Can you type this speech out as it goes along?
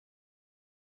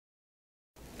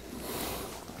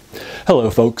Hello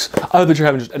folks, I hope that you're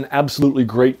having just an absolutely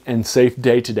great and safe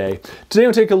day today. Today we're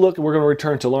going to take a look, we're going to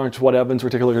return to Lawrence Watt Evans. We're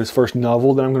going to take a look at his first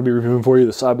novel that I'm going to be reviewing for you,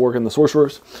 The Cyborg and the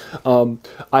Sorcerers.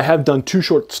 I have done two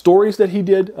short stories that he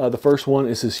did. The first one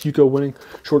is his Hugo-winning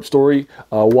short story,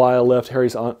 Why I Left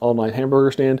Harry's All-Night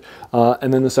Hamburger Stand.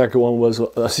 And then the second one was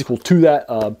a sequel to that,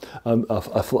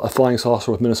 a Flying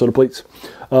Saucer with Minnesota Plates.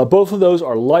 Both of those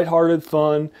are lighthearted,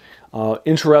 fun,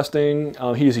 interesting.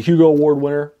 He is a Hugo Award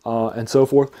winner and so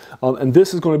forth. And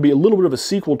this is going to be a little bit of a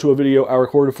sequel to a video I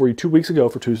recorded for you 2 weeks ago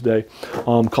for Tuesday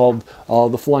called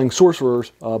The Flying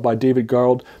Sorcerers by David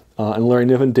Garland and Larry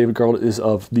Niven. David Garland is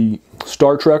of the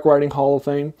Star Trek Writing Hall of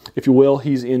Fame, if you will.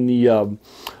 He's in the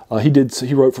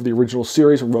he wrote for the original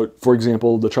series and wrote, for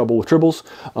example, The Trouble with Tribbles.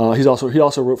 He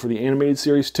also wrote for the animated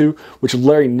series too, which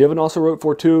Larry Niven also wrote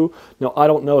for too. Now I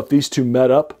don't know if these two met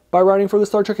up by writing for the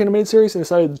Star Trek animated series and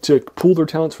decided to pool their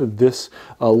talents for this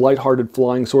lighthearted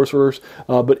Flying Sorcerers.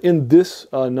 But in this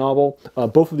novel,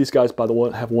 both of these guys, by the way,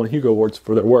 have won Hugo Awards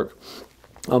for their work.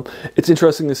 It's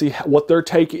interesting to see what their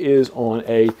take is on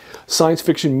a science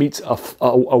fiction meets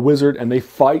a wizard, and they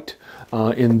fight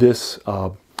in this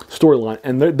storyline,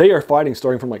 and they are fighting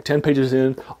starting from like 10 pages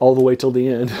in all the way till the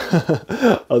end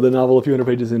of the novel, a few hundred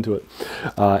pages into it,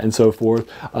 and so forth.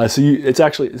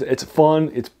 It's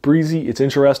fun, it's breezy, it's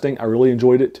interesting. I really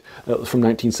enjoyed it. It was from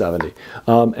 1970,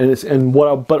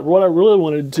 but what I really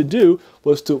wanted to do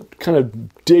was to kind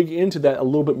of dig into that a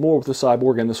little bit more with The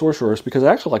Cyborg and the Sorcerers, because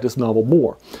I actually like this novel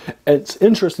more. And it's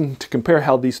interesting to compare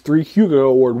how these three Hugo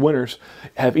Award winners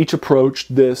have each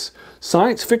approached this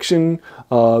science fiction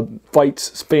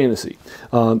fights fantasy.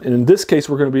 And in this case,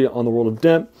 we're going to be on the world of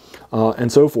Dent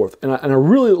and so forth. And I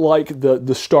really like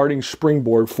the starting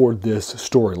springboard for this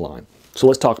storyline. So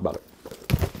let's talk about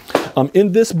it.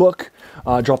 In this book,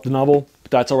 I dropped the novel.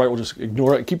 That's all right, we'll just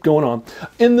ignore it and keep going on.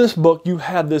 In this book, you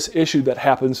have this issue that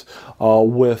happens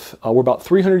we're about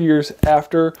 300 years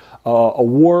after a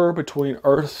war between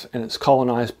Earth and its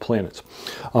colonized planets.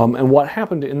 And what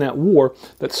happened in that war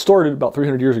that started about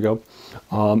 300 years ago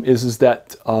is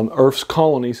that Earth's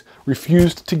colonies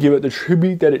refused to give it the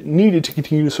tribute that it needed to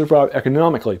continue to survive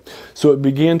economically. So it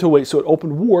began to wait, so it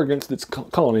opened war against its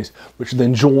colonies, which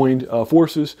then joined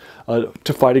forces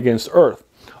to fight against Earth.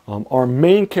 Our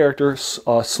main character,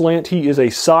 Slant, he is a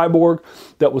cyborg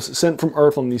that was sent from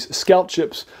Earth on these scout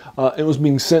ships and was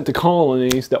being sent to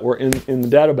colonies that were in the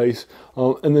database.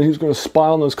 And then he was going to spy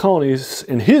on those colonies.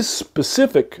 And his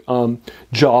specific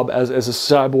job as a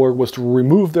cyborg was to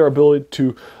remove their ability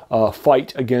to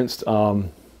fight against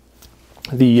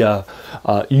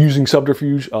using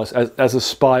subterfuge as a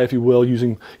spy, if you will.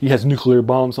 He has nuclear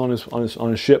bombs on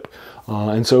his ship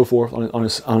and so forth on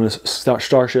his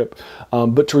starship,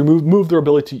 but to remove their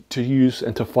ability to use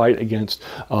and to fight against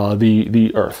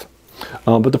the Earth.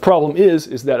 But the problem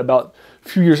is that about a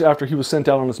few years after he was sent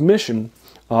out on his mission,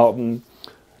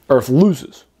 Earth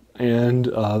loses and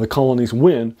the colonies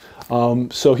win.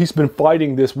 So he's been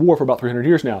fighting this war for about 300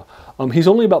 years now. He's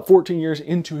only about 14 years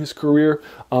into his career.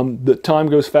 The time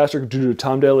goes faster due to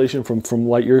time dilation from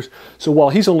light years. So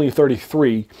while he's only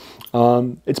 33,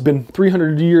 it's been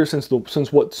 300 years since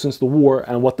the war,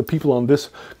 and what the people on this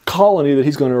colony that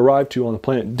he's going to arrive to on the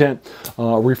planet Dent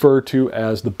refer to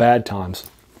as the bad times,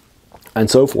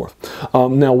 and so forth.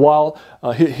 Now, while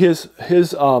his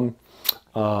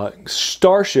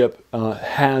starship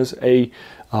has a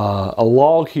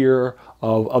log here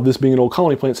of this being an old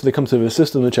colony planet, so they come to the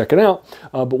system to check it out.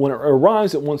 But when it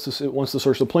arrives, it wants to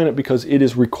search the planet because it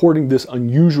is recording this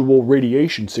unusual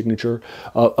radiation signature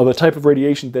of a type of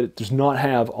radiation that it does not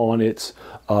have on its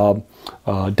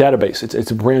database. It's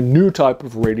a brand new type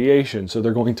of radiation. So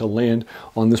they're going to land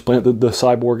on this planet. The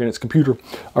cyborg and its computer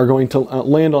are going to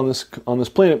land on this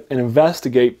planet and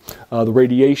investigate the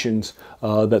radiations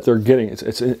that they're getting.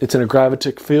 It's in a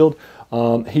gravitic field.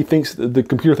 The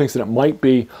computer thinks that it might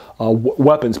be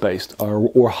weapons based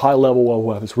or high level of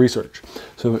weapons research.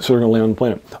 So they're going to land on the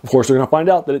planet. Of course, they're going to find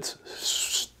out that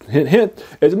it's hint,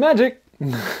 it's magic,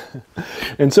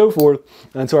 and so forth.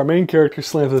 And so our main character,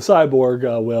 Slant the Cyborg,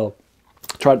 will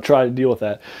try to deal with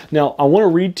that. Now, I want to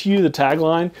read to you the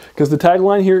tagline, because the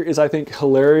tagline here is, I think,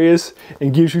 hilarious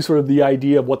and gives you sort of the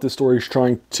idea of what the story is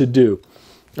trying to do.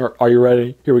 Are you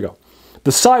ready? Here we go.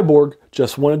 The cyborg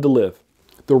just wanted to live.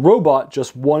 The robot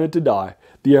just wanted to die.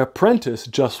 The apprentice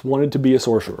just wanted to be a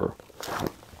sorcerer.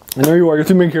 And there you are, your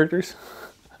two main characters.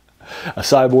 A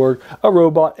cyborg, a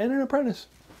robot, and an apprentice.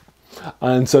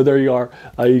 And so there you are.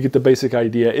 You get the basic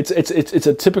idea. It's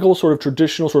a typical sort of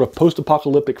traditional sort of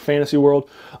post-apocalyptic fantasy world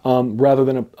rather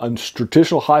than a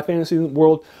traditional high fantasy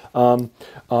world. And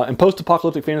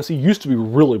post-apocalyptic fantasy used to be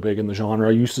really big in the genre.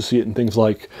 I used to see it in things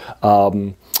like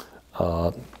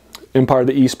Empire of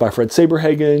the East by Fred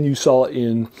Saberhagen. You saw it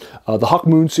in the Hawk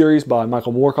Moon series by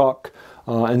Michael Moorcock.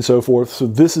 And so forth. So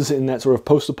this is in that sort of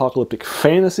post-apocalyptic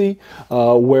fantasy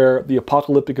where the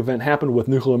apocalyptic event happened with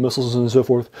nuclear missiles and so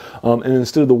forth. And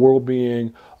instead of the world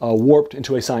being warped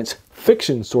into a science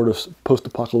fiction sort of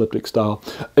post-apocalyptic style,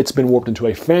 it's been warped into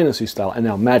a fantasy style, and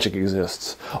now magic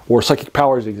exists, or psychic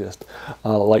powers exist,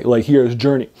 like Hero's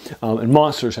Journey, and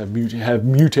monsters have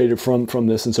mutated from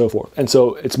this and so forth. And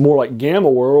so it's more like Gamma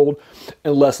World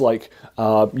and less like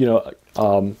like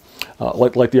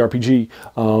the RPG,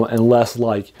 and less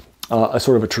like a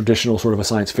sort of a traditional sort of a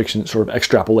science fiction sort of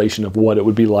extrapolation of what it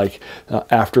would be like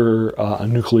after a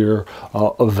nuclear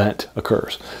event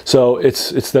occurs. So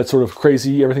it's that sort of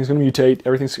crazy, everything's going to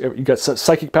mutate, you got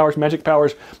psychic powers,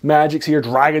 magic's here,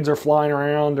 dragons are flying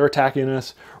around, they're attacking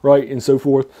us, right, and so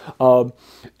forth.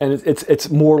 And it's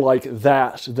more like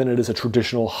that than it is a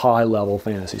traditional high-level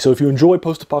fantasy. So if you enjoy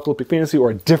post-apocalyptic fantasy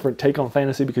or a different take on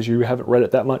fantasy because you haven't read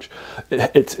it that much,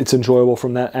 it's enjoyable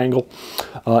from that angle,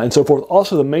 and so forth.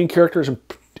 Also, the main character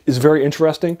is very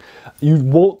interesting. You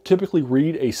won't typically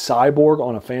read a cyborg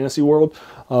on a fantasy world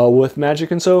with magic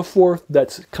and so forth.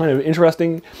 That's kind of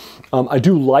interesting. I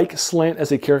do like Slant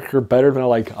as a character better than I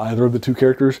like either of the two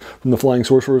characters from the Flying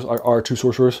Sorcerers, our two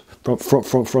sorcerers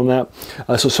from that.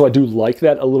 So I do like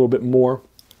that a little bit more.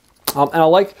 And I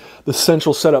like the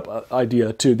central setup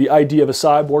idea too. The idea of a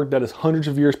cyborg that is hundreds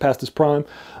of years past its prime,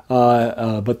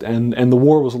 but the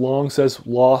war was long since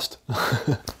lost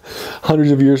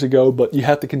hundreds of years ago. But you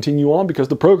have to continue on because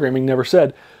the programming never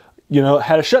said,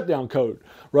 had a shutdown code,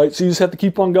 right? So you just have to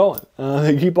keep on going,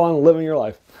 keep on living your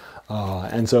life.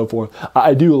 And so forth.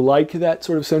 I do like that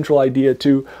sort of central idea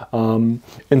too.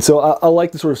 And so I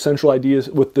like the sort of central ideas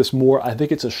with this more. I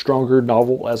think it's a stronger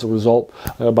novel as a result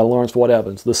by Lawrence Watt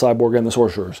Evans, The Cyborg and the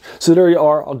Sorcerers. So there you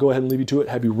are. I'll go ahead and leave you to it.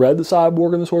 Have you read The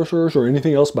Cyborg and the Sorcerers or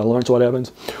anything else by Lawrence Watt Evans?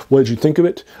 What did you think of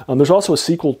it? There's also a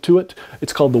sequel to it.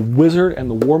 It's called The Wizard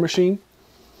and the War Machine.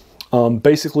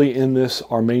 Basically in this,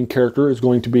 our main character is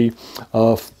going to be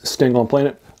staying on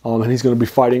planet. And he's going to be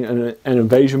fighting an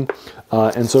invasion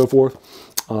and so forth.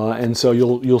 And so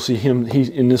you'll see him.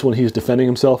 In this one, he's defending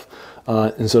himself.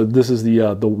 And so this is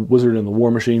the Wizard and the War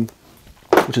Machine,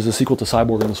 which is a sequel to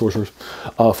Cyborg and the Sorcerers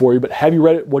for you. But have you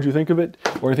read it? What do you think of it?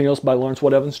 Or anything else by Lawrence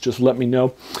Watt Evans? Just let me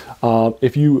know.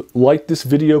 If you like this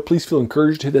video, please feel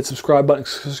encouraged to hit that subscribe button.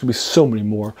 There's going to be so many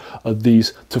more of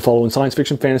these to follow in science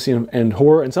fiction, fantasy, and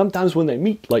horror. And sometimes when they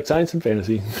meet, like science and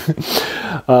fantasy.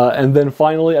 And then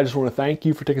finally, I just want to thank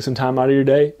you for taking some time out of your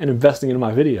day and investing in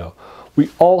my video. We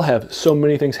all have so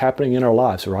many things happening in our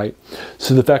lives, right?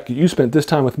 So the fact that you spent this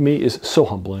time with me is so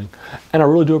humbling. And I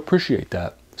really do appreciate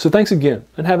that. So thanks again,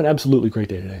 and have an absolutely great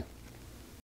day today.